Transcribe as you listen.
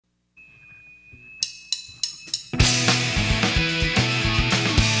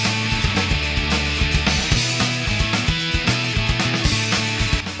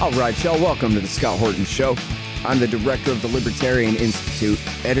All right, y'all, welcome to the Scott Horton Show. I'm the director of the Libertarian Institute,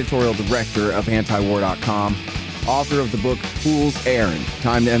 editorial director of antiwar.com, author of the book Fool's Errand,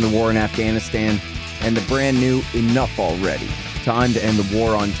 Time to End the War in Afghanistan, and the brand new Enough Already, Time to End the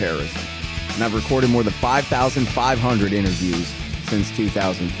War on Terrorism. And I've recorded more than 5,500 interviews since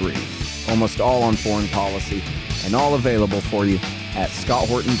 2003, almost all on foreign policy, and all available for you at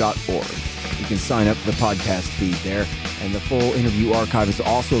scotthorton.org. You can sign up for the podcast feed there, and the full interview archive is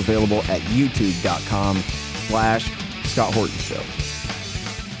also available at youtube.com/Scott Horton Show.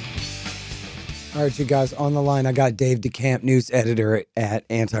 All right, you guys, on the line, I got Dave DeCamp, news editor at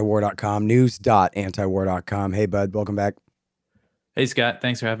antiwar.com, news.antiwar.com. Hey, bud, welcome back. Hey, Scott.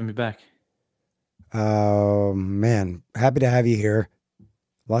 Thanks for having me back. Oh, man, happy to have you here.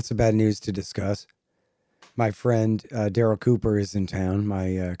 Lots of bad news to discuss. My friend Daryl Cooper is in town,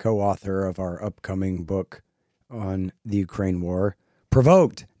 my co-author of our upcoming book on the Ukraine war.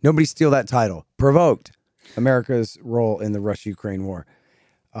 Provoked. Nobody steal that title. Provoked. America's role in the Russia-Ukraine war.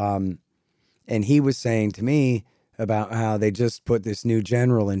 And he was saying to me about how they just put this new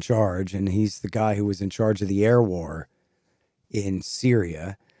general in charge, and he's the guy who was in charge of the air war in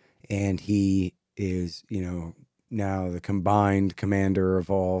Syria. And he is, now the combined commander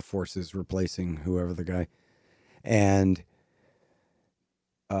of all forces, replacing whoever the guy. And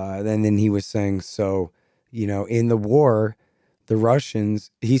then he was saying, so, in the war, the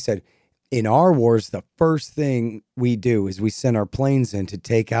Russians, he said, in our wars, the first thing we do is we send our planes in to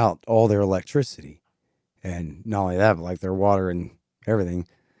take out all their electricity. And not only that, but like their water and everything,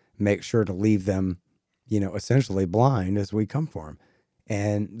 make sure to leave them, essentially blind as we come for them.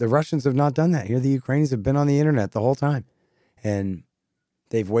 And the Russians have not done that. Here, the Ukrainians have been on the internet the whole time. And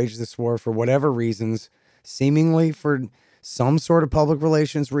they've waged this war for whatever reasons, seemingly for some sort of public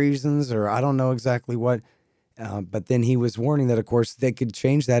relations reasons, or I don't know exactly what. But then he was warning that, of course, they could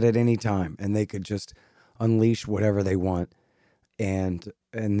change that at any time, and they could just unleash whatever they want. And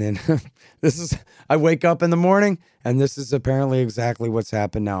then I wake up in the morning, and this is apparently exactly what's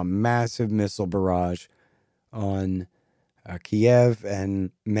happened now. A massive missile barrage on Kiev and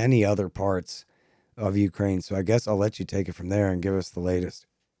many other parts of Ukraine. So I guess I'll let you take it from there and give us the latest.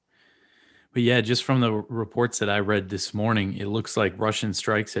 But yeah, just from the reports that I read this morning, it looks like Russian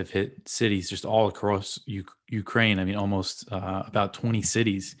strikes have hit cities just all across Ukraine. I mean, almost about 20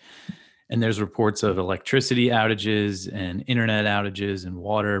 cities. And there's reports of electricity outages and internet outages and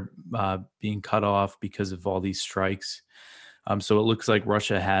water being cut off because of all these strikes. So it looks like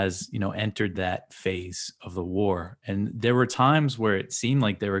Russia has, entered that phase of the war. And there were times where it seemed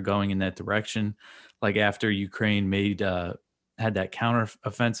like they were going in that direction, like after Ukraine had that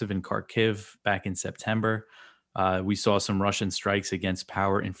counteroffensive in Kharkiv back in September. We saw some Russian strikes against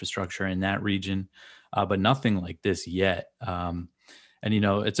power infrastructure in that region, but nothing like this yet. And,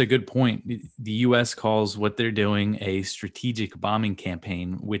 it's a good point. The U.S. calls what they're doing a strategic bombing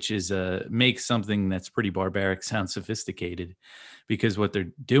campaign, which is makes something that's pretty barbaric sound sophisticated, because what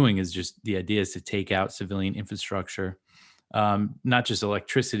they're doing is just the idea is to take out civilian infrastructure, not just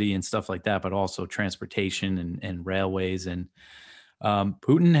electricity and stuff like that, but also transportation and railways. And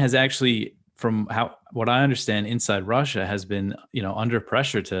Putin has actually, from what I understand inside Russia, has been, under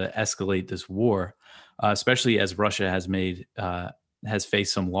pressure to escalate this war, especially as Russia has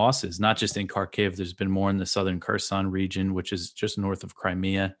faced some losses, not just in Kharkiv. There's been more in the southern Kherson region, which is just north of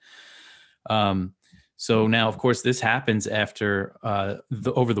Crimea. So now, of course, this happens after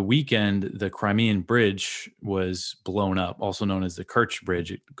over the weekend, the Crimean Bridge was blown up, also known as the Kerch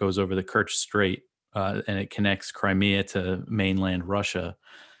Bridge. It goes over the Kerch Strait, and it connects Crimea to mainland Russia.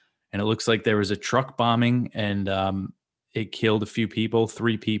 And it looks like there was a truck bombing, and it killed a few people,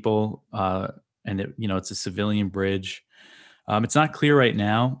 3 people, and it's a civilian bridge. It's not clear right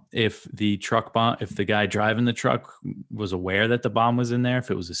now if the guy driving the truck was aware that the bomb was in there,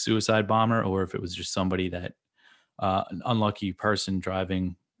 if it was a suicide bomber, or if it was just somebody that an unlucky person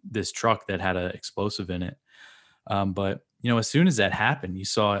driving this truck that had an explosive in it. But as soon as that happened, you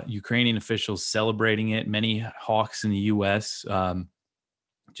saw Ukrainian officials celebrating it. Many hawks in the U.S.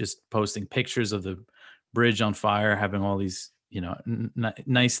 Just posting pictures of the bridge on fire, having all these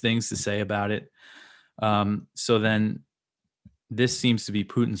nice things to say about it. So then, this seems to be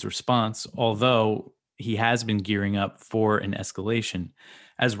Putin's response, although he has been gearing up for an escalation.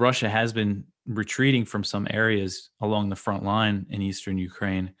 As Russia has been retreating from some areas along the front line in eastern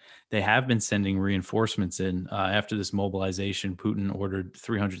Ukraine, they have been sending reinforcements in. After this mobilization, Putin ordered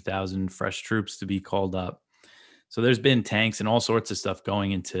 300,000 fresh troops to be called up. So there's been tanks and all sorts of stuff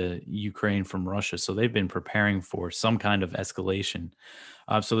going into Ukraine from Russia. So they've been preparing for some kind of escalation.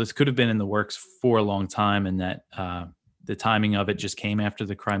 So this could have been in the works for a long time, and that the timing of it just came after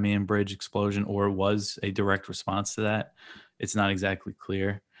the Crimean Bridge explosion, or it was a direct response to that. It's not exactly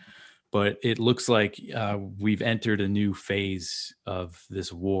clear, but it looks like we've entered a new phase of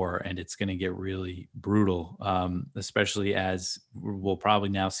this war, and it's going to get really brutal, especially as we'll probably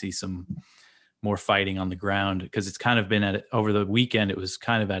now see some more fighting on the ground, because it's kind of been over the weekend, it was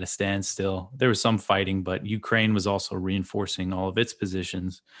kind of at a standstill. There was some fighting, but Ukraine was also reinforcing all of its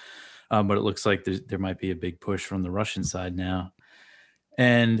positions. But it looks like there might be a big push from the Russian side now.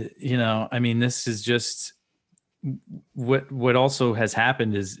 And, I mean, this is just what also has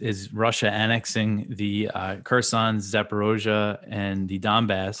happened is Russia annexing the Kherson, Zaporozhye, and the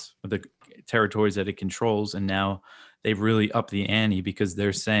Donbass, the territories that it controls. And now they've really upped the ante, because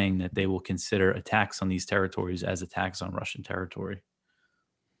they're saying that they will consider attacks on these territories as attacks on Russian territory.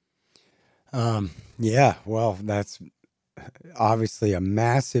 Yeah, well, that's obviously a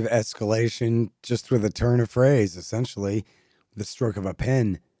massive escalation just with a turn of phrase, essentially the stroke of a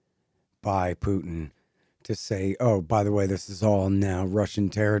pen by Putin to say, oh, by the way, this is all now Russian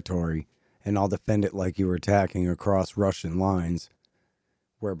territory, and I'll defend it like you were attacking across Russian lines,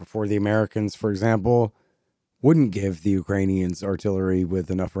 where before the Americans, for example, wouldn't give the Ukrainians artillery with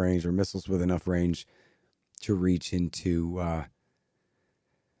enough range or missiles with enough range to reach into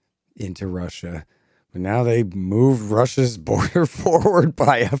Russia. But now they moved Russia's border forward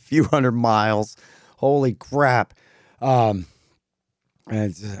by a few hundred miles. Holy crap. And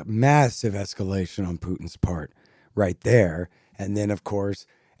it's a massive escalation on Putin's part right there. And then, of course,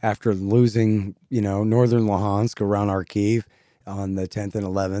 after losing, northern Luhansk around Kharkiv on the 10th and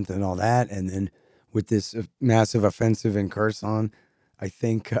 11th and all that, and then with this massive offensive in Kherson, I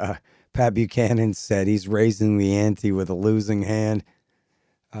think Pat Buchanan said he's raising the ante with a losing hand.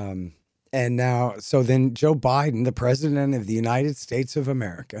 And now, so then Joe Biden, the president of the United States of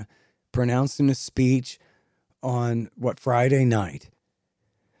America, pronounced in a speech on Friday night,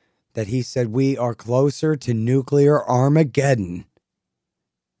 that he said we are closer to nuclear Armageddon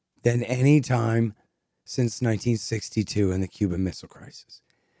than any time since 1962 and the Cuban Missile Crisis.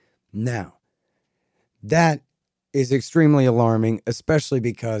 Now, that is extremely alarming, especially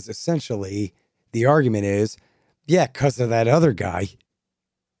because essentially the argument is, yeah, because of that other guy,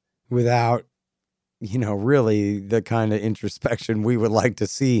 without, really the kind of introspection we would like to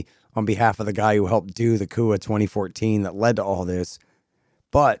see on behalf of the guy who helped do the coup of 2014 that led to all this.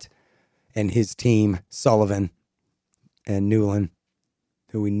 And his team, Sullivan and Newland,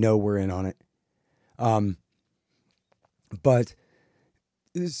 who we know were in on it.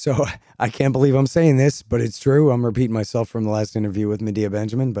 So I can't believe I'm saying this, but it's true. I'm repeating myself from the last interview with Medea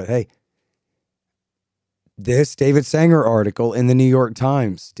Benjamin, but hey, this David Sanger article in the New York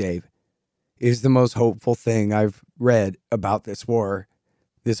Times, Dave, is the most hopeful thing I've read about this war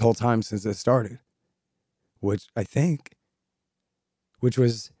this whole time since it started, which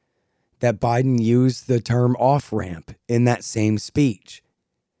was that Biden used the term off-ramp in that same speech.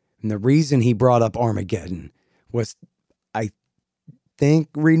 And the reason he brought up Armageddon was, I think,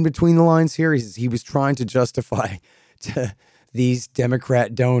 reading between the lines here, he was trying to justify to these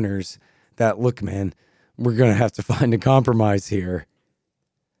Democrat donors that, look, man, we're going to have to find a compromise here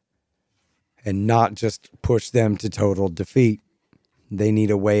and not just push them to total defeat. They need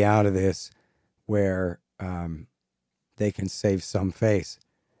a way out of this where they can save some face,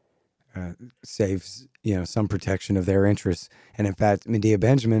 saves, some protection of their interests. And in fact, Medea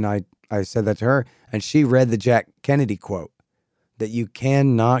Benjamin, I said that to her, and she read the Jack Kennedy quote that you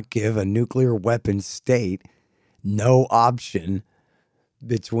cannot give a nuclear weapon state no option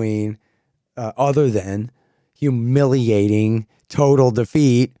between other than humiliating total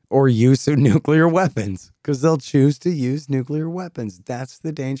defeat or use of nuclear weapons, because they'll choose to use nuclear weapons. That's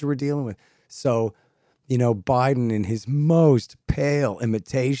the danger we're dealing with. So, Biden, in his most pale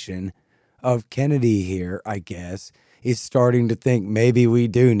imitation of Kennedy here, I guess, is starting to think maybe we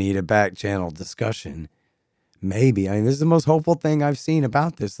do need a back channel discussion. Maybe. I mean, this is the most hopeful thing I've seen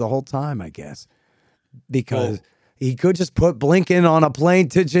about this the whole time, I guess, because he could just put Blinken on a plane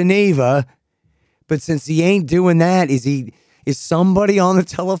to Geneva. But since he ain't doing that, is somebody on the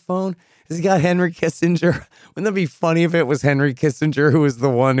telephone? Has he got Henry Kissinger? Wouldn't that be funny if it was Henry Kissinger who was the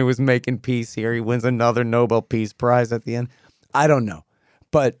one who was making peace here? He wins another Nobel Peace Prize at the end. I don't know.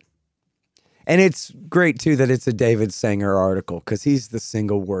 And it's great, too, that it's a David Sanger article, because he's the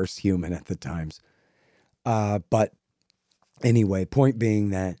single worst human at the Times. But anyway, point being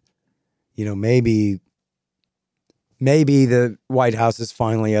that, maybe the White House is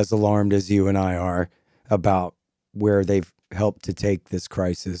finally as alarmed as you and I are about where they've helped to take this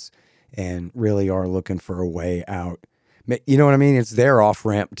crisis and really are looking for a way out. You know what I mean? It's their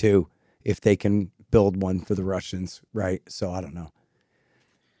off-ramp, too, if they can build one for the Russians, right? So I don't know.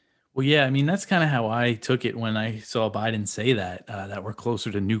 Well, yeah, I mean, that's kind of how I took it when I saw Biden say that we're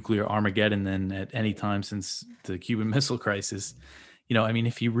closer to nuclear Armageddon than at any time since the Cuban Missile Crisis. I mean,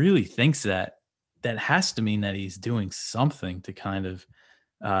 if he really thinks that, that has to mean that he's doing something to kind of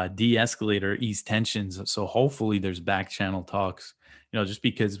de-escalate or ease tensions. So hopefully there's back channel talks. Just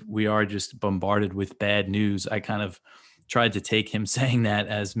because we are just bombarded with bad news, I kind of tried to take him saying that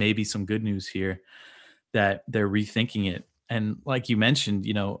as maybe some good news here, that they're rethinking it. And like you mentioned,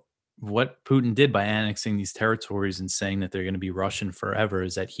 what Putin did by annexing these territories and saying that they're going to be Russian forever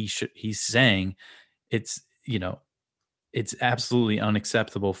is that he's saying it's, it's absolutely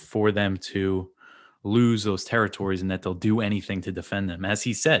unacceptable for them to lose those territories and that they'll do anything to defend them. As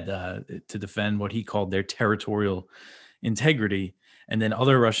he said, to defend what he called their territorial integrity. And then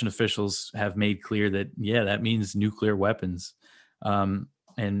other Russian officials have made clear that, yeah, that means nuclear weapons.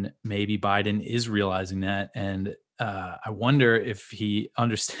 And maybe Biden is realizing that. And I wonder if he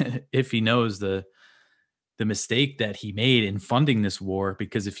understand if he knows the mistake that he made in funding this war,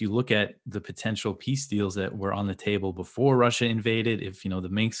 because if you look at the potential peace deals that were on the table before Russia invaded, if the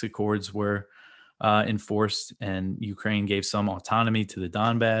Minsk Accords were enforced and Ukraine gave some autonomy to the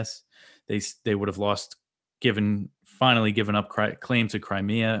Donbass, they would have finally given up claim to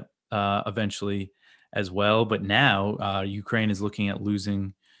Crimea eventually as well. But now Ukraine is looking at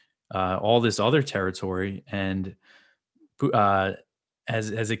losing all this other territory, and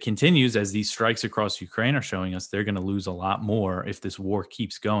as it continues, as these strikes across Ukraine are showing us, they're going to lose a lot more if this war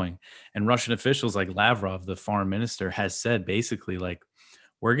keeps going. And Russian officials like Lavrov, the foreign minister, has said basically like,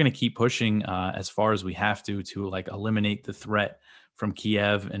 we're going to keep pushing as far as we have to like eliminate the threat from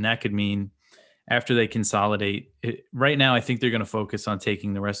Kiev. And that could mean after they consolidate right now, I think they're going to focus on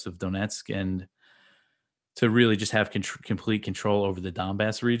taking the rest of Donetsk and to really just have complete control over the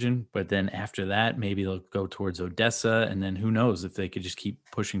Donbass region. But then after that, maybe they'll go towards Odessa. And then who knows if they could just keep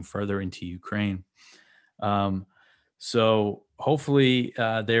pushing further into Ukraine. So hopefully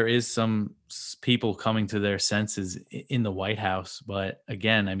there is some people coming to their senses in the White House. But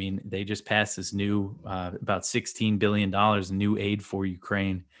again, I mean, they just passed this new about $16 billion in new aid for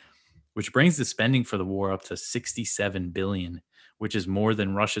Ukraine, which brings the spending for the war up to $67 billion, which is more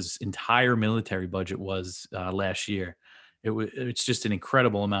than Russia's entire military budget was last year. It's just an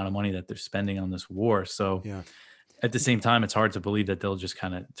incredible amount of money that they're spending on this war. So Yeah. At the same time, it's hard to believe that they'll just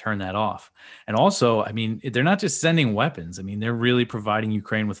kind of turn that off. And also, I mean, they're not just sending weapons. I mean, they're really providing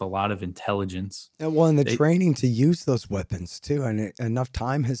Ukraine with a lot of intelligence. Well, and the training to use those weapons too. And enough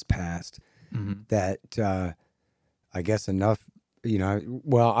time has passed that I guess enough,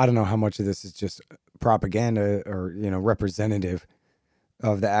 well, I don't know how much of this is just propaganda or, representative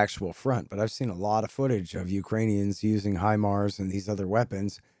of the actual front, but I've seen a lot of footage of Ukrainians using HIMARS and these other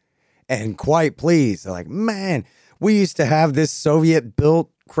weapons. And quite pleased. They're like, man, we used to have this Soviet-built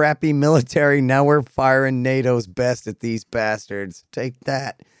crappy military. Now we're firing NATO's best at these bastards. Take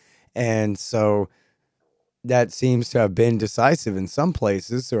that. And so that seems to have been decisive in some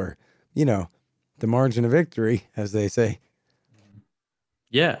places, or, the margin of victory, as they say.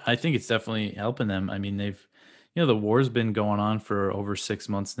 Yeah, I think it's definitely helping them. I mean, the war's been going on for over 6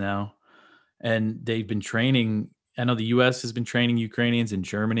 months now, and they've been training. I know the U.S. has been training Ukrainians in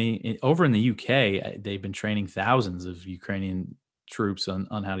Germany. Over in the U.K., they've been training thousands of Ukrainian troops on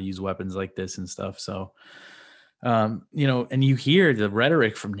how to use weapons like this and stuff. So, and you hear the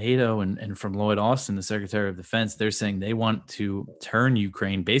rhetoric from NATO and from Lloyd Austin, the Secretary of Defense. They're saying they want to turn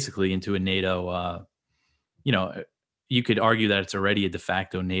Ukraine basically into a NATO, you could argue that it's already a de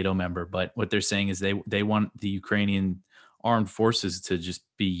facto NATO member, but what they're saying is they want the Ukrainian armed forces to just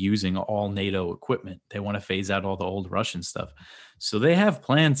be using all NATO equipment. They want to phase out all the old Russian stuff. So they have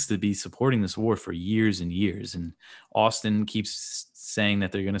plans to be supporting this war for years and years. And Austin keeps saying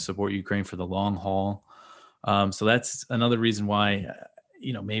that they're going to support Ukraine for the long haul. So that's another reason why,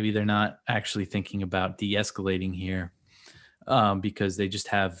 maybe they're not actually thinking about de-escalating here, because they just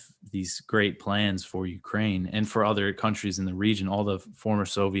have these great plans for Ukraine and for other countries in the region, all the former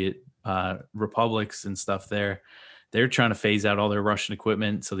Soviet republics and stuff there. They're trying to phase out all their Russian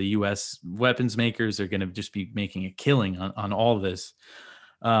equipment. So the U.S. weapons makers are going to just be making a killing on all of this.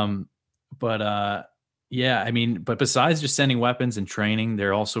 But besides just sending weapons and training,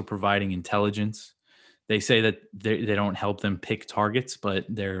 they're also providing intelligence. They say that they don't help them pick targets, but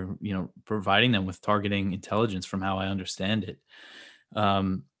they're, providing them with targeting intelligence from how I understand it.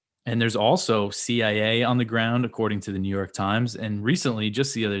 And there's also CIA on the ground, according to the New York Times. And recently,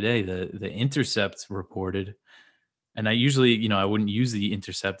 just the other day, the Intercept reported. And I usually, I wouldn't use the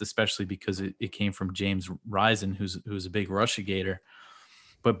Intercept, especially because it came from James Risen, who's a big Russiagator.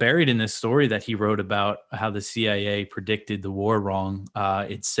 But buried in this story that he wrote about how the CIA predicted the war wrong,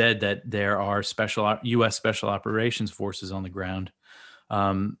 it said that there are U.S. special operations forces on the ground.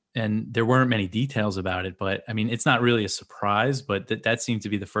 And there weren't many details about it, but I mean, it's not really a surprise, but that seemed to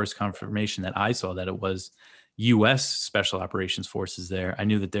be the first confirmation that I saw that it was U.S. special operations forces there. I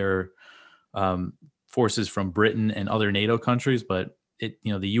knew that there are forces from Britain and other NATO countries, but the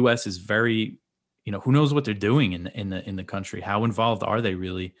U.S. is very, who knows what they're doing in the country? How involved are they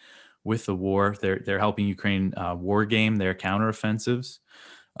really with the war? They're helping Ukraine war game their counteroffensives.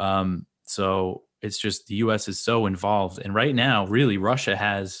 So it's just the U.S. is so involved, and right now, really, Russia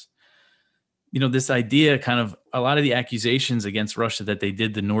has, this idea, kind of a lot of the accusations against Russia that they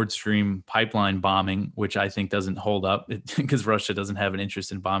did the Nord Stream pipeline bombing, which I think doesn't hold up because Russia doesn't have an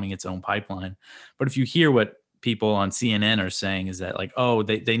interest in bombing its own pipeline. But if you hear what people on CNN are saying, is that like, oh,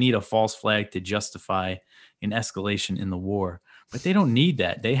 they need a false flag to justify an escalation in the war, but they don't need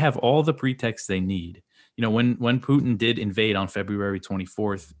that. They have all the pretexts they need. When Putin did invade on February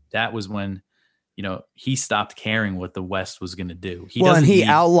 24th, that was when, he stopped caring what the West was going to do. He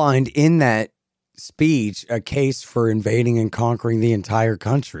outlined in that speech a case for invading and conquering the entire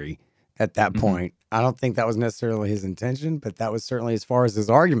country at that point. I don't think that was necessarily his intention, but that was certainly as far as his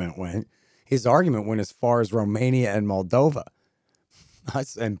argument went. His argument went as far as Romania and Moldova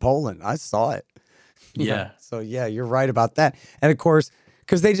and Poland. I saw it. Yeah. So, yeah, you're right about that. And, of course,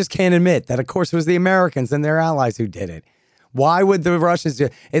 because they just can't admit that, of course, it was the Americans and their allies who did it. Why would the Russians do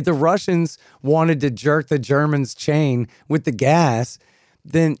it? If the Russians wanted to jerk the Germans' chain with the gas,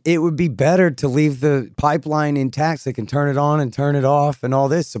 then it would be better to leave the pipeline intact so they can turn it on and turn it off and all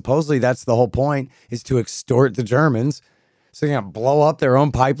this. Supposedly, that's the whole point, is to extort the Germans. So they're going to blow up their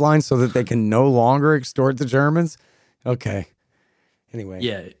own pipeline so that they can no longer extort the Germans? Okay. Anyway.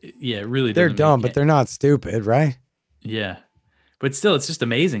 Yeah, it really they're dumb, but they're not stupid, right? Yeah. But still, it's just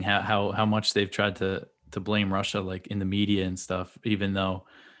amazing how much they've tried to blame Russia, like in the media and stuff, even though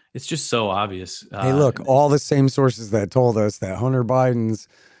it's just so obvious. Hey, look, all the same sources that told us that Hunter Biden's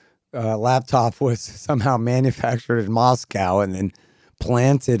laptop was somehow manufactured in Moscow and then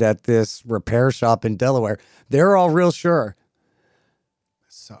planted at this repair shop in Delaware, they're all real sure.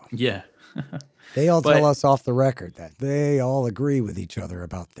 So yeah, they all tell us off the record that they all agree with each other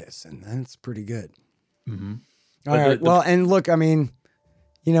about this, and that's pretty good. Mm-hmm. All right. Well, and look, I mean,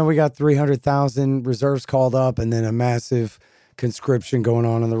 we got 300,000 reserves called up and then a massive conscription going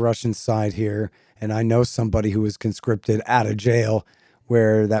on the Russian side here. And I know somebody who was conscripted out of jail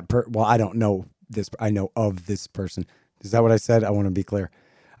where I don't know this. I know of this person. Is that what I said? I want to be clear.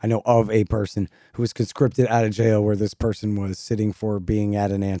 I know of a person who was conscripted out of jail where this person was sitting for being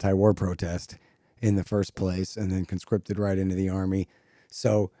at an anti-war protest in the first place and then conscripted right into the army.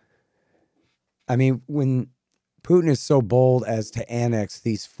 So, I mean, when Putin is so bold as to annex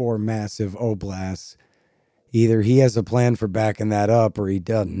these 4 massive oblasts, either he has a plan for backing that up or he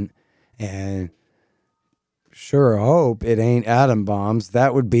doesn't. And sure hope it ain't atom bombs.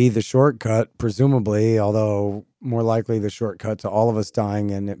 That would be the shortcut, presumably, although more likely the shortcut to all of us dying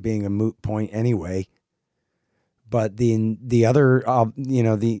and it being a moot point anyway. But the other,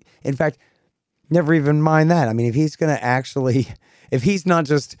 in fact, never even mind that. I mean, if he's going to actually, if he's not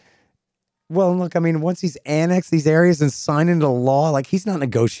just, well, look, I mean, once he's annexed these areas and signed into law, like he's not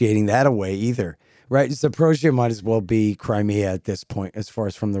negotiating that away either, right? Zaporozhye might as well be Crimea at this point, as far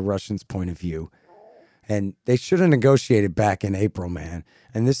as from the Russians' point of view. And they should have negotiated back in April, man.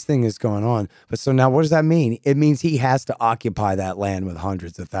 And this thing is going on. But so now what does that mean? It means he has to occupy that land with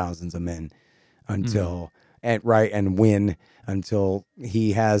hundreds of thousands of men until, and win until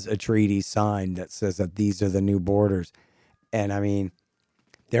he has a treaty signed that says that these are the new borders. And I mean,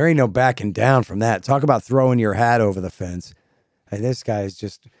 there ain't no backing down from that. Talk about throwing your hat over the fence. And this guy has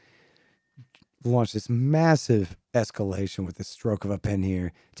just launched this massive escalation with the stroke of a pen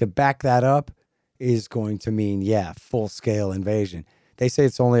here. To back that up is going to mean, full-scale invasion. They say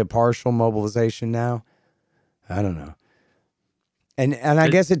it's only a partial mobilization now. I don't know. And I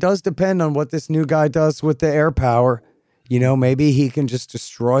guess it does depend on what this new guy does with the air power. Maybe he can just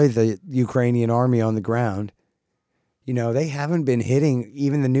destroy the Ukrainian army on the ground. They haven't been hitting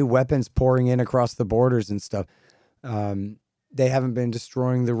even the new weapons pouring in across the borders and stuff. They haven't been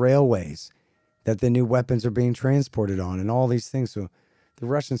destroying the railways that the new weapons are being transported on and all these things. So the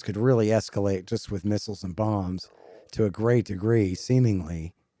Russians could really escalate just with missiles and bombs to a great degree,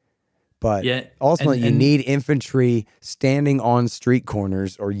 seemingly. But ultimately, you need infantry standing on street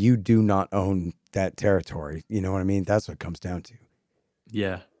corners or you do not own that territory. You know what I mean? That's what it comes down to.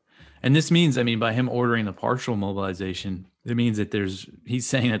 Yeah. And this means, I mean, by him ordering the partial mobilization, it means that he's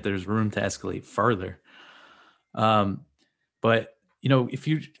saying that there's room to escalate further. But if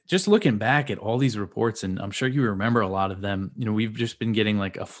you just looking back at all these reports, and I'm sure you remember a lot of them, we've just been getting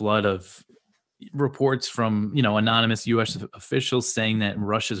like a flood of reports from, anonymous U.S. officials saying that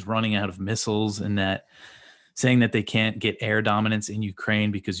Russia's running out of missiles and saying that they can't get air dominance in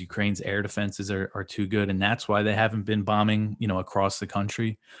Ukraine because Ukraine's air defenses are too good. And that's why they haven't been bombing, across the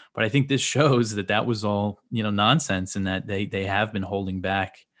country. But I think this shows that was all, nonsense, and that they have been holding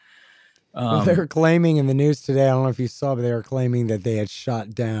back. Well, they were claiming in the news today, I don't know if you saw, but they were claiming that they had shot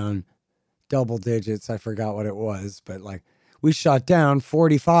down double digits. I forgot what it was, but like, we shot down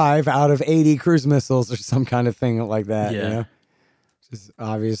 45 out of 80 cruise missiles or some kind of thing like that. Yeah. Just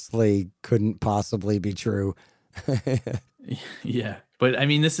obviously couldn't possibly be true. Yeah. But I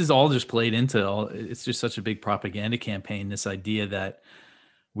mean, this is all just played into it's just such a big propaganda campaign. This idea that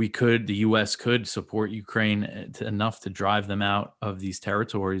the U.S. could support Ukraine enough to drive them out of these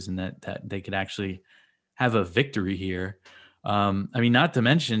territories, and that they could actually have a victory here. I mean, not to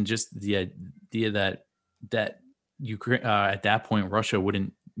mention just the idea that Ukraine, at that point, Russia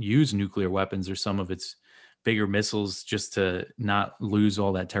wouldn't use nuclear weapons or some of its bigger missiles just to not lose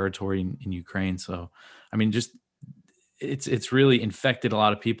all that territory in Ukraine. So, I mean, just it's really infected a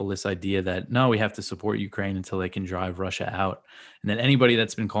lot of people, this idea that no, we have to support Ukraine until they can drive Russia out. And then anybody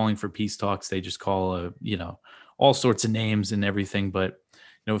that's been calling for peace talks, they just call all sorts of names and everything. But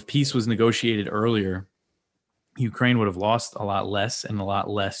if peace was negotiated earlier, Ukraine would have lost a lot less, and a lot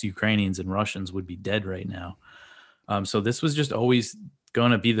less Ukrainians and Russians would be dead right now. So this was just always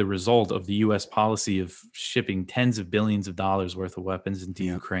going to be the result of the U.S. policy of shipping tens of billions of dollars worth of weapons into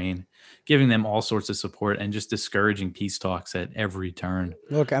Ukraine, giving them all sorts of support, and just discouraging peace talks at every turn.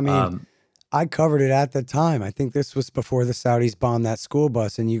 Look, I mean, I covered it at the time. I think this was before the Saudis bombed that school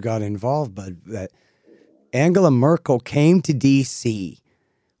bus and you got involved, but that Angela Merkel came to D.C.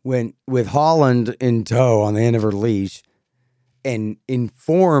 with Holland in tow on the end of her leash and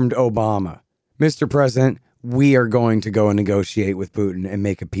informed Obama, Mr. President, we are going to go and negotiate with Putin and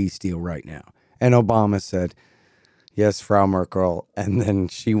make a peace deal right now. And Obama said, yes, Frau Merkel. And then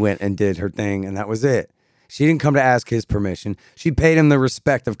she went and did her thing, and that was it. She didn't come to ask his permission. She paid him the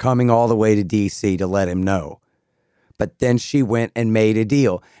respect of coming all the way to D.C. to let him know. But then she went and made a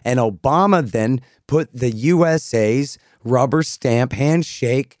deal. And Obama then put the USA's rubber stamp,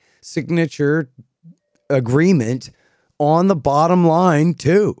 handshake, signature agreement on the bottom line,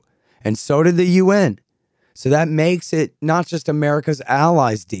 too. And so did the UN. So that makes it not just America's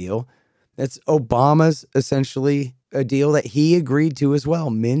allies deal. That's Obama's essentially a deal that he agreed to as well,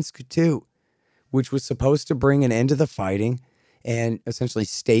 Minsk II, which was supposed to bring an end to the fighting and essentially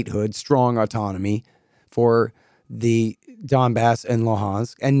statehood, strong autonomy for the Donbass and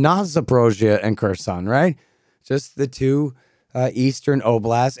Luhansk, and not Zaporozhye and Kherson, right? Just the two eastern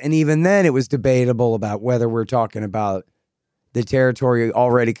oblasts. And even then it was debatable about whether we're talking about the territory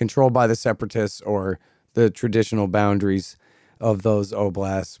already controlled by the separatists or the traditional boundaries of those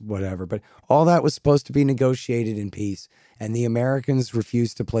oblasts, whatever. But all that was supposed to be negotiated in peace. And the Americans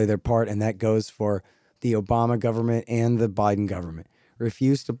refused to play their part. And that goes for the Obama government and the Biden government.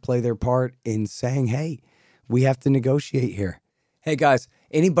 Refused to play their part in saying, hey, we have to negotiate here. Hey, guys,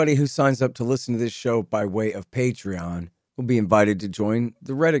 anybody who signs up to listen to this show by way of Patreon will be invited to join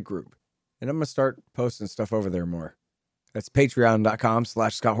the Reddit group. And I'm going to start posting stuff over there more. That's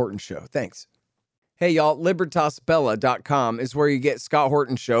patreon.com/Scott Horton Show. Thanks. Hey, y'all, LibertasBella.com is where you get Scott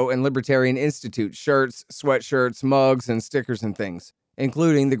Horton Show and Libertarian Institute shirts, sweatshirts, mugs, and stickers and things,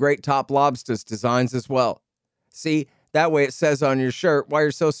 including the great Top Lobsters designs as well. See, that way it says on your shirt why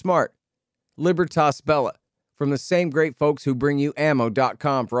you're so smart. Libertas Bella, from the same great folks who bring you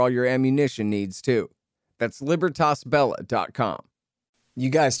ammo.com for all your ammunition needs, too. That's LibertasBella.com. You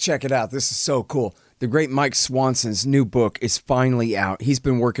guys check it out. This is so cool. The great Mike Swanson's new book is finally out. He's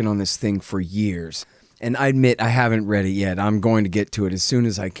been working on this thing for years. And I admit I haven't read it yet. I'm going to get to it as soon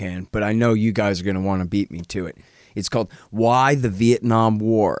as I can, but I know you guys are going to want to beat me to it. It's called Why the Vietnam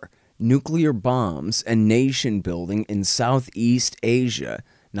War, Nuclear Bombs and Nation Building in Southeast Asia,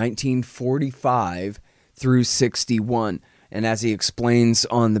 1945 through 61. And as he explains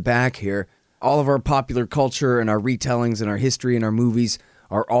on the back here, all of our popular culture and our retellings and our history and our movies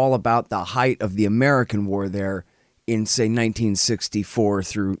are all about the height of the American war there in, say, 1964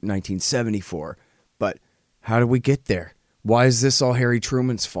 through 1974. But how did we get there? Why is this all Harry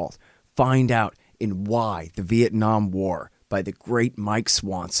Truman's fault? Find out in Why the Vietnam War by the great Mike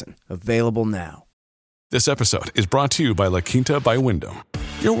Swanson. Available now. This episode is brought to you by La Quinta by Wyndham.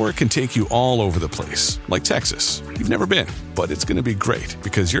 Your work can take you all over the place, like Texas. You've never been, but it's going to be great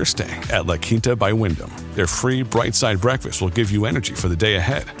because you're staying at La Quinta by Wyndham. Their free Bright Side breakfast will give you energy for the day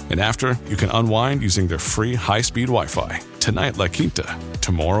ahead. And after, you can unwind using their free high-speed Wi-Fi. Tonight, La Quinta.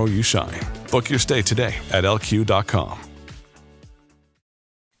 Tomorrow, you shine. Book your stay today at lq.com.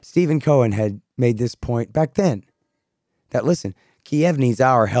 Stephen Cohen had made this point back then that, listen, Kiev needs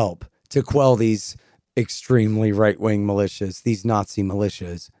our help to quell these extremely right-wing militias, these Nazi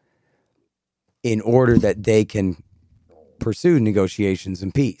militias, in order that they can pursue negotiations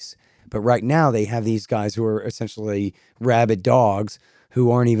and peace. But right now they have these guys who are essentially rabid dogs who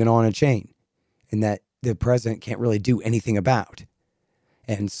aren't even on a chain and that the president can't really do anything about.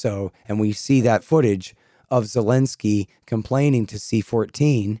 And we see that footage of Zelensky complaining to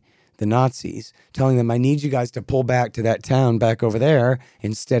C-14, the Nazis, telling them, I need you guys to pull back to that town back over there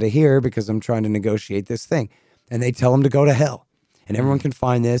instead of here because I'm trying to negotiate this thing. And they tell him to go to hell. And everyone can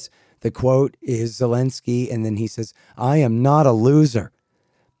find this. The quote is Zelensky, and then he says, I am not a loser.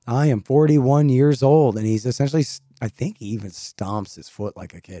 I am 41 years old. And he's essentially, I think he even stomps his foot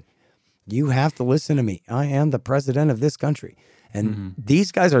like a kid. You have to listen to me. I am the president of this country. And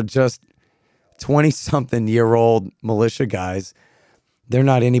these guys are just 20-something-year-old militia guys. They're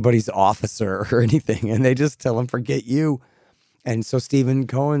not anybody's officer or anything, and they just tell him, forget you. And so Stephen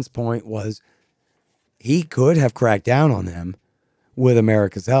Cohen's point was he could have cracked down on them with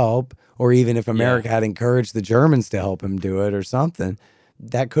America's help, or even if America had encouraged the Germans to help him do it or something,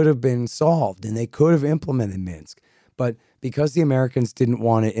 that could have been solved, and they could have implemented Minsk. But because the Americans didn't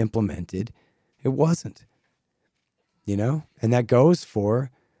want it implemented, it wasn't. And that goes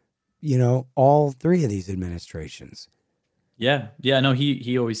for, all three of these administrations. Yeah. No,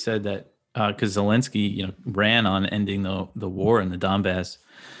 he always said that because Zelensky, ran on ending the war in the Donbass.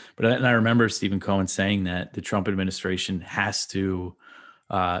 But I remember Stephen Cohen saying that the Trump administration has to,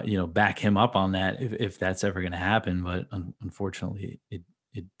 back him up on that if that's ever going to happen. But unfortunately, it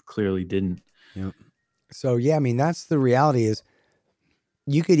clearly didn't. Yep. So, that's the reality is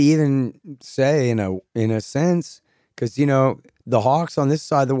you could even say in a sense, because, the hawks on this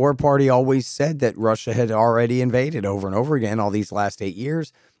side of the war party always said that Russia had already invaded over and over again all these last 8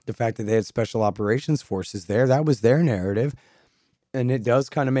 years. The fact that they had special operations forces there, that was their narrative. And it does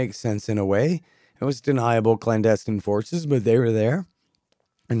kind of make sense in a way. It was deniable clandestine forces, but they were there.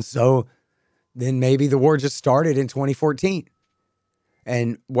 And so then maybe the war just started in 2014.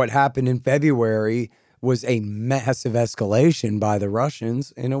 And what happened in February was a massive escalation by the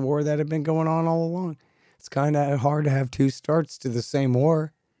Russians in a war that had been going on all along. It's kind of hard to have two starts to the same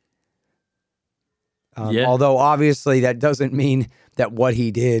war. Although obviously that doesn't mean that what he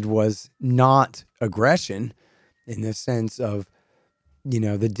did was not aggression in the sense of,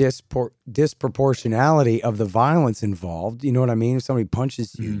 the disproportionality of the violence involved. You know what I mean? If somebody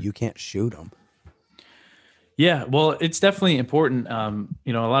punches you, you can't shoot them. Yeah, well, it's definitely important. A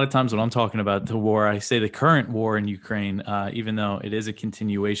lot of times when I'm talking about the war, I say the current war in Ukraine, even though it is a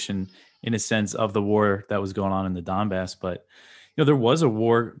continuation in a sense of the war that was going on in the Donbass. But, there was a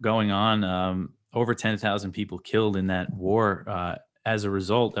war going on, over 10,000 people killed in that war as a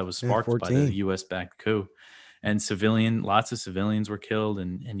result that was sparked by the U.S.-backed coup. And lots of civilians were killed,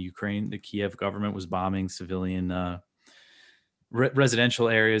 and Ukraine, the Kiev government was bombing civilian residential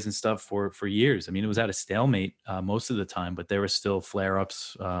areas and stuff for years. I mean, it was at a stalemate most of the time, but there were still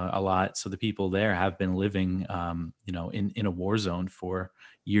flare-ups a lot. So the people there have been living, in a war zone for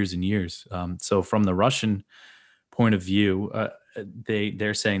years and years. So from the Russian point of view,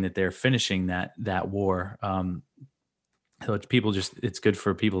 they're saying that they're finishing that war. So it's good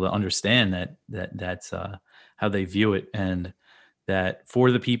for people to understand that's how they view it, and that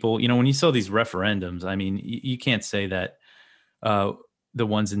for the people, when you saw these referendums, I mean, you can't say that the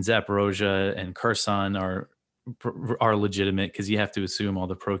ones in Zaporozhye and Kherson are legitimate, because you have to assume all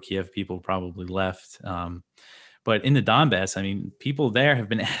the pro-Kiev people probably left. But in the Donbass, I mean, people there have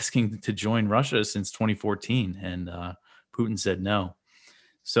been asking to join Russia since 2014, and Putin said no.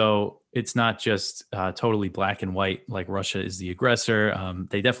 So it's not just totally black and white, like Russia is the aggressor.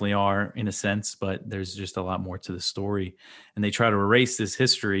 They definitely are in a sense, but there's just a lot more to the story. And they try to erase this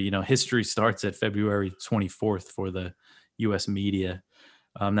history. History starts at February 24th for the U.S. media.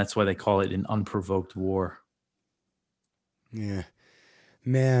 That's why they call it an unprovoked war. Yeah,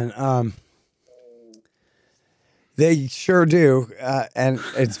 man. They sure do. And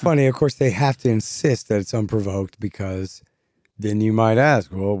it's funny, of course, they have to insist that it's unprovoked, because then you might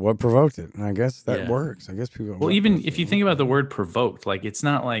ask, well, what provoked it? And I guess that works. I guess people. Well, even if you think about the word provoked, like, it's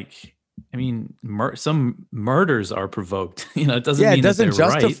not like I mean, some murders are provoked. It doesn't Yeah, mean it doesn't that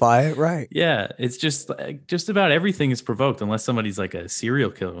they're justify right. it, right? Yeah, it's just about everything is provoked, unless somebody's like a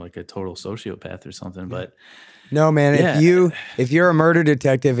serial killer, like a total sociopath or something. But No, man, yeah, if you're a murder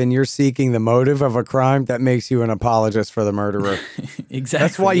detective and you're seeking the motive of a crime, that makes you an apologist for the murderer. exactly.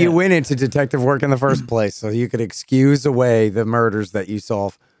 That's why you went into detective work in the first place, so you could excuse away the murders that you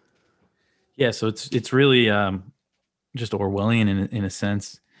solve. Yeah, so it's really just Orwellian in a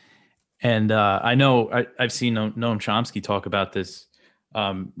sense. And I know I've seen Noam Chomsky talk about this,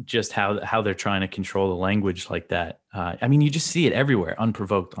 just how they're trying to control the language like that. I mean, you just see it everywhere,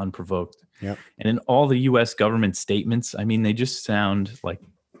 unprovoked. Yep. And in all the U.S. government statements, I mean, they just sound like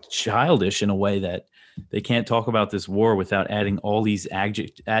childish in a way that they can't talk about this war without adding all these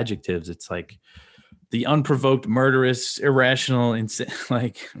adjectives. It's like the unprovoked, murderous, irrational,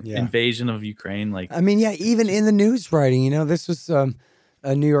 invasion of Ukraine. Like, I mean, yeah, even in the news writing, this was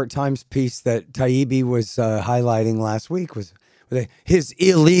a New York Times piece that Taibbi was highlighting last week was his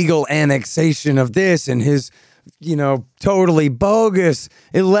illegal annexation of this and his, totally bogus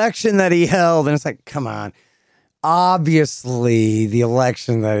election that he held. And it's like, come on. Obviously, the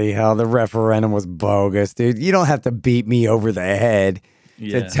election that he held, the referendum was bogus, dude. You don't have to beat me over the head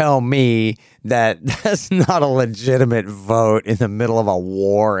to tell me that that's not a legitimate vote in the middle of a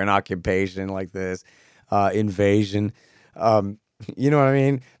war and occupation like this, invasion. You know what I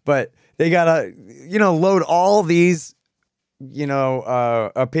mean? But they gotta, load all these,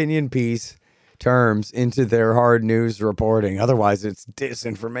 opinion piece terms into their hard news reporting. Otherwise, it's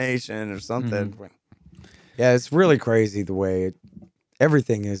disinformation or something. Mm-hmm. Yeah, it's really crazy the way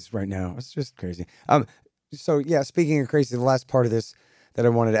everything is right now. It's just crazy. So yeah, speaking of crazy, the last part of this that I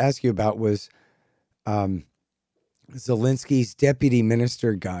wanted to ask you about was Zelensky's deputy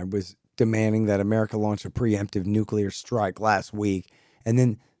minister guy was demanding that America launch a preemptive nuclear strike last week. And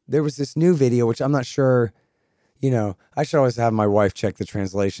then there was this new video, which I'm not sure, I should always have my wife check the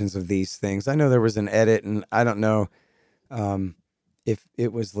translations of these things. I know there was an edit, and I don't know if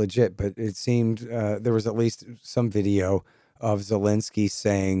it was legit, but it seemed there was at least some video of Zelensky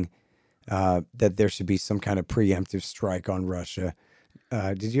saying that there should be some kind of preemptive strike on Russia.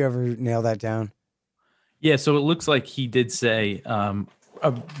 Did you ever nail that down? Yeah, so it looks like he did say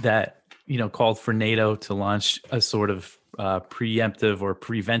that, called for NATO to launch a sort of preemptive or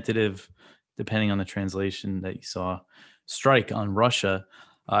preventative, depending on the translation that you saw, strike on Russia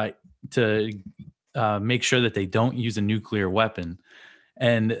to make sure that they don't use a nuclear weapon.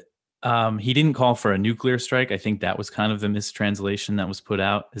 And he didn't call for a nuclear strike. I think that was kind of the mistranslation that was put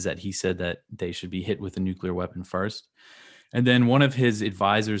out, is that he said that they should be hit with a nuclear weapon first. And then one of his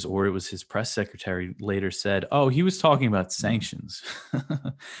advisors, or it was his press secretary, later said, "Oh, he was talking about sanctions."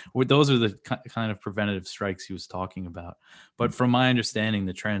 Those are the kind of preventative strikes he was talking about. But from my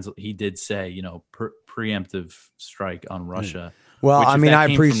understanding, he did say, preemptive strike on Russia. Well, I mean, I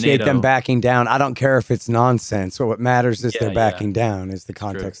appreciate them backing down. I don't care if it's nonsense. What matters is they're backing down. Is the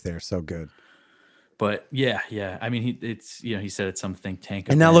context there so good? But yeah. I mean, he said it's some think tank.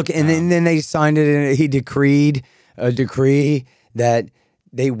 And now look, and then they signed it, and he decreed a decree that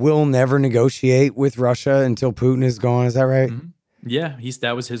they will never negotiate with Russia until Putin is gone. Is that right? Mm-hmm. Yeah,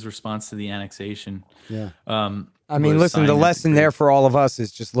 that was his response to the annexation. Yeah. I mean, listen, the lesson there for all of us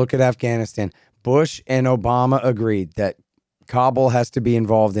is just look at Afghanistan. Bush and Obama agreed that Kabul has to be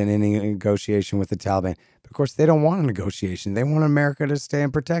involved in any negotiation with the Taliban. But of course, they don't want a negotiation. They want America to stay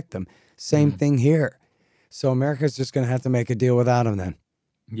and protect them. Same thing here. So America's just going to have to make a deal without them then.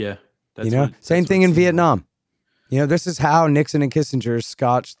 Yeah. Same thing in Vietnam. This is how Nixon and Kissinger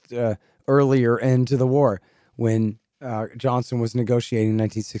scotched earlier into the war. When Johnson was negotiating in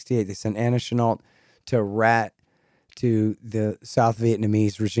 1968, they sent Anna Chennault to rat to the South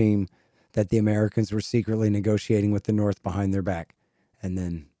Vietnamese regime that the Americans were secretly negotiating with the North behind their back. And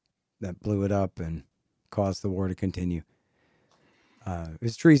then that blew it up and caused the war to continue. It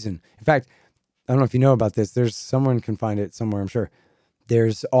was treason. In fact, I don't know if you know about this. Someone can find it somewhere, I'm sure.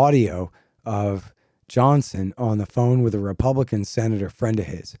 There's audio of Johnson on the phone with a Republican senator friend of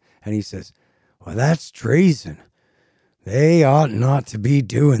his. And he says, "Well, that's treason. They ought not to be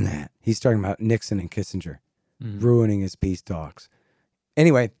doing that." He's talking about Nixon and Kissinger ruining his peace talks.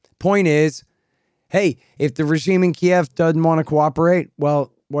 Anyway, point is, hey, if the regime in Kiev doesn't want to cooperate,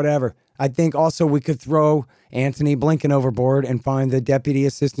 well, whatever. I think also we could throw Antony Blinken overboard and find the Deputy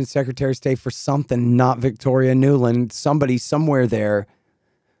Assistant Secretary of State for something, not Victoria Nuland, somebody somewhere there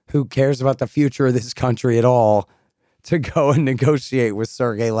who cares about the future of this country at all, to go and negotiate with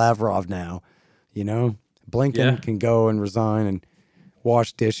Sergei Lavrov now. Blinken can go and resign and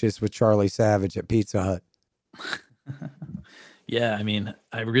wash dishes with Charlie Savage at Pizza Hut. Yeah, I mean,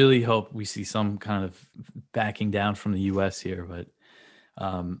 I really hope we see some kind of backing down from the U.S. here, but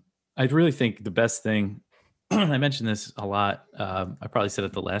I really think the best thing, I mentioned this a lot. I probably said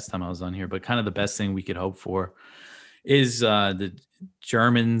it the last time I was on here, but kind of the best thing we could hope for is the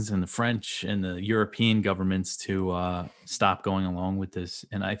Germans and the French and the European governments to stop going along with this.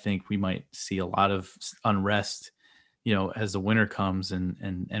 And I think we might see a lot of unrest, as the winter comes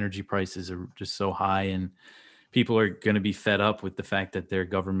and energy prices are just so high, and people are going to be fed up with the fact that their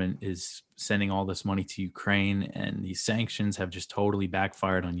government is sending all this money to Ukraine, and these sanctions have just totally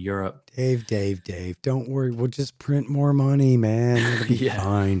backfired on Europe. Dave, don't worry. We'll just print more money, man. It'll be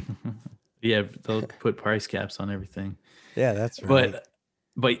fine. Yeah, they'll put price caps on everything. Yeah, that's right.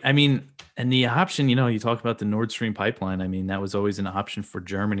 But I mean, and the option, you talk about the Nord Stream pipeline. I mean, that was always an option for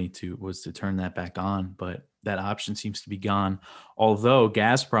Germany to turn that back on, but that option seems to be gone. Although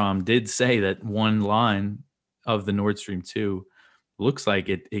Gazprom did say that one line of the Nord Stream 2 looks like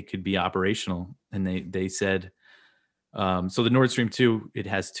it could be operational. And they said, so the Nord Stream 2, it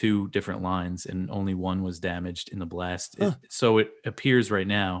has two different lines and only one was damaged in the blast. So it appears right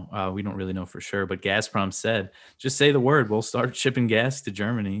now, we don't really know for sure, but Gazprom said, just say the word, we'll start shipping gas to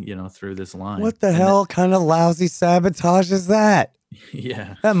Germany, through this line. What the hell kind of lousy sabotage is that?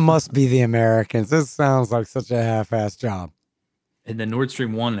 Yeah. That must be the Americans. This sounds like such a half-assed job. And then Nord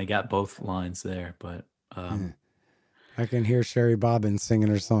Stream 1, they got both lines there, but I can hear Sherry Bobbins singing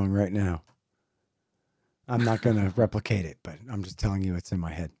her song right now. I'm not going to replicate it, but I'm just telling you it's in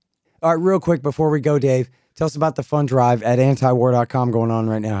my head. All right, real quick before we go, Dave, tell us about the fund drive at antiwar.com going on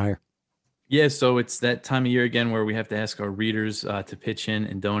right now here. Yeah, so it's that time of year again where we have to ask our readers to pitch in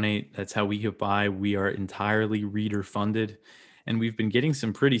and donate. That's how we get by. We are entirely reader funded, and we've been getting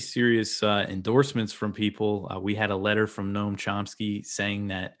some pretty serious endorsements from people. We had a letter from Noam Chomsky saying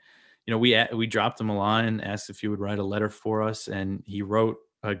that, we dropped him a line, asked if he would write a letter for us, and he wrote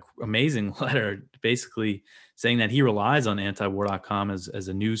an amazing letter basically saying that he relies on antiwar.com as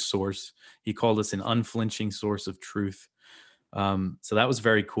a news source. He called us an unflinching source of truth. So that was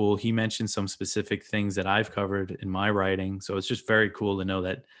very cool. He mentioned some specific things that I've covered in my writing. So it's just very cool to know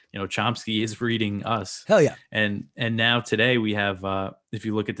that, Chomsky is reading us. Hell yeah. And now today we have, if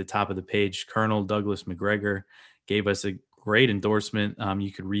you look at the top of the page, Colonel Douglas McGregor gave us a great endorsement.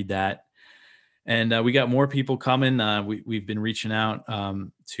 You could read that. And we got more people coming. We've been reaching out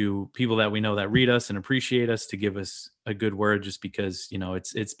to people that we know that read us and appreciate us to give us a good word, just because,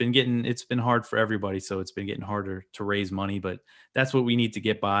 it's been hard for everybody. So it's been getting harder to raise money, but that's what we need to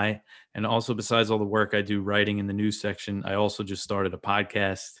get by. And also, besides all the work I do writing in the news section, I also just started a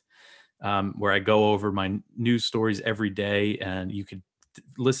podcast where I go over my news stories every day. And you could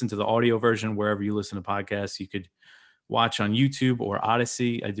listen to the audio version wherever you listen to podcasts. You could watch on YouTube or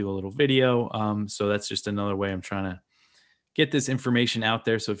Odyssey. I do a little video. So that's just another way I'm trying to get this information out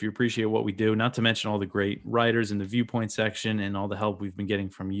there. So if you appreciate what we do, not to mention all the great writers in the Viewpoint section and all the help we've been getting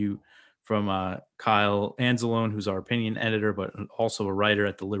from you, from Kyle Anzalone, who's our opinion editor, but also a writer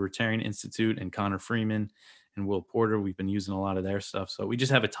at the Libertarian Institute, and Connor Freeman and Will Porter. We've been using a lot of their stuff. So we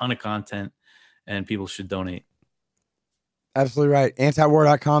just have a ton of content, and people should donate. Absolutely right.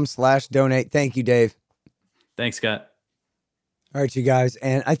 Antiwar.com/donate. Thank you, Dave. Thanks, Scott. All right, you guys,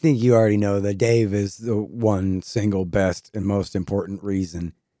 and I think you already know that Dave is the one single best and most important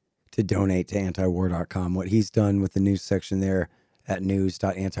reason to donate to antiwar.com. What he's done with the news section there at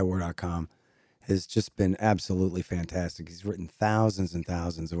news.antiwar.com has just been absolutely fantastic. He's written thousands and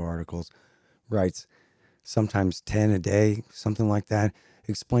thousands of articles, writes sometimes 10 a day, something like that,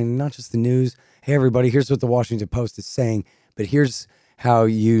 explaining not just the news. Hey, everybody, here's what the Washington Post is saying, but here's how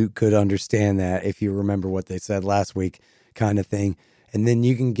you could understand that if you remember what they said last week, kind of thing. And then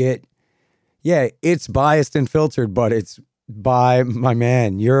you can get, it's biased and filtered, but it's by my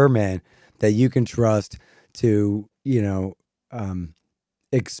man, your man, that you can trust to,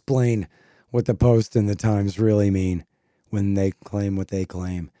 explain what the Post and the Times really mean when they claim what they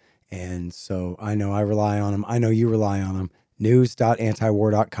claim. And so I know I rely on them. I know you rely on them.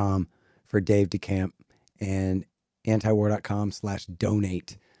 News.antiwar.com for Dave DeCamp, and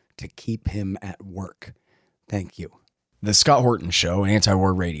antiwar.com/donate to keep him at work. Thank you. The Scott Horton Show,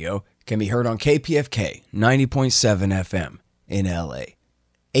 Anti-War Radio, can be heard on KPFK 90.7 FM in LA,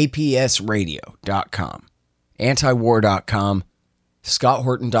 APSradio.com, antiwar.com,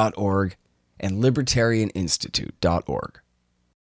 scotthorton.org, and libertarianinstitute.org.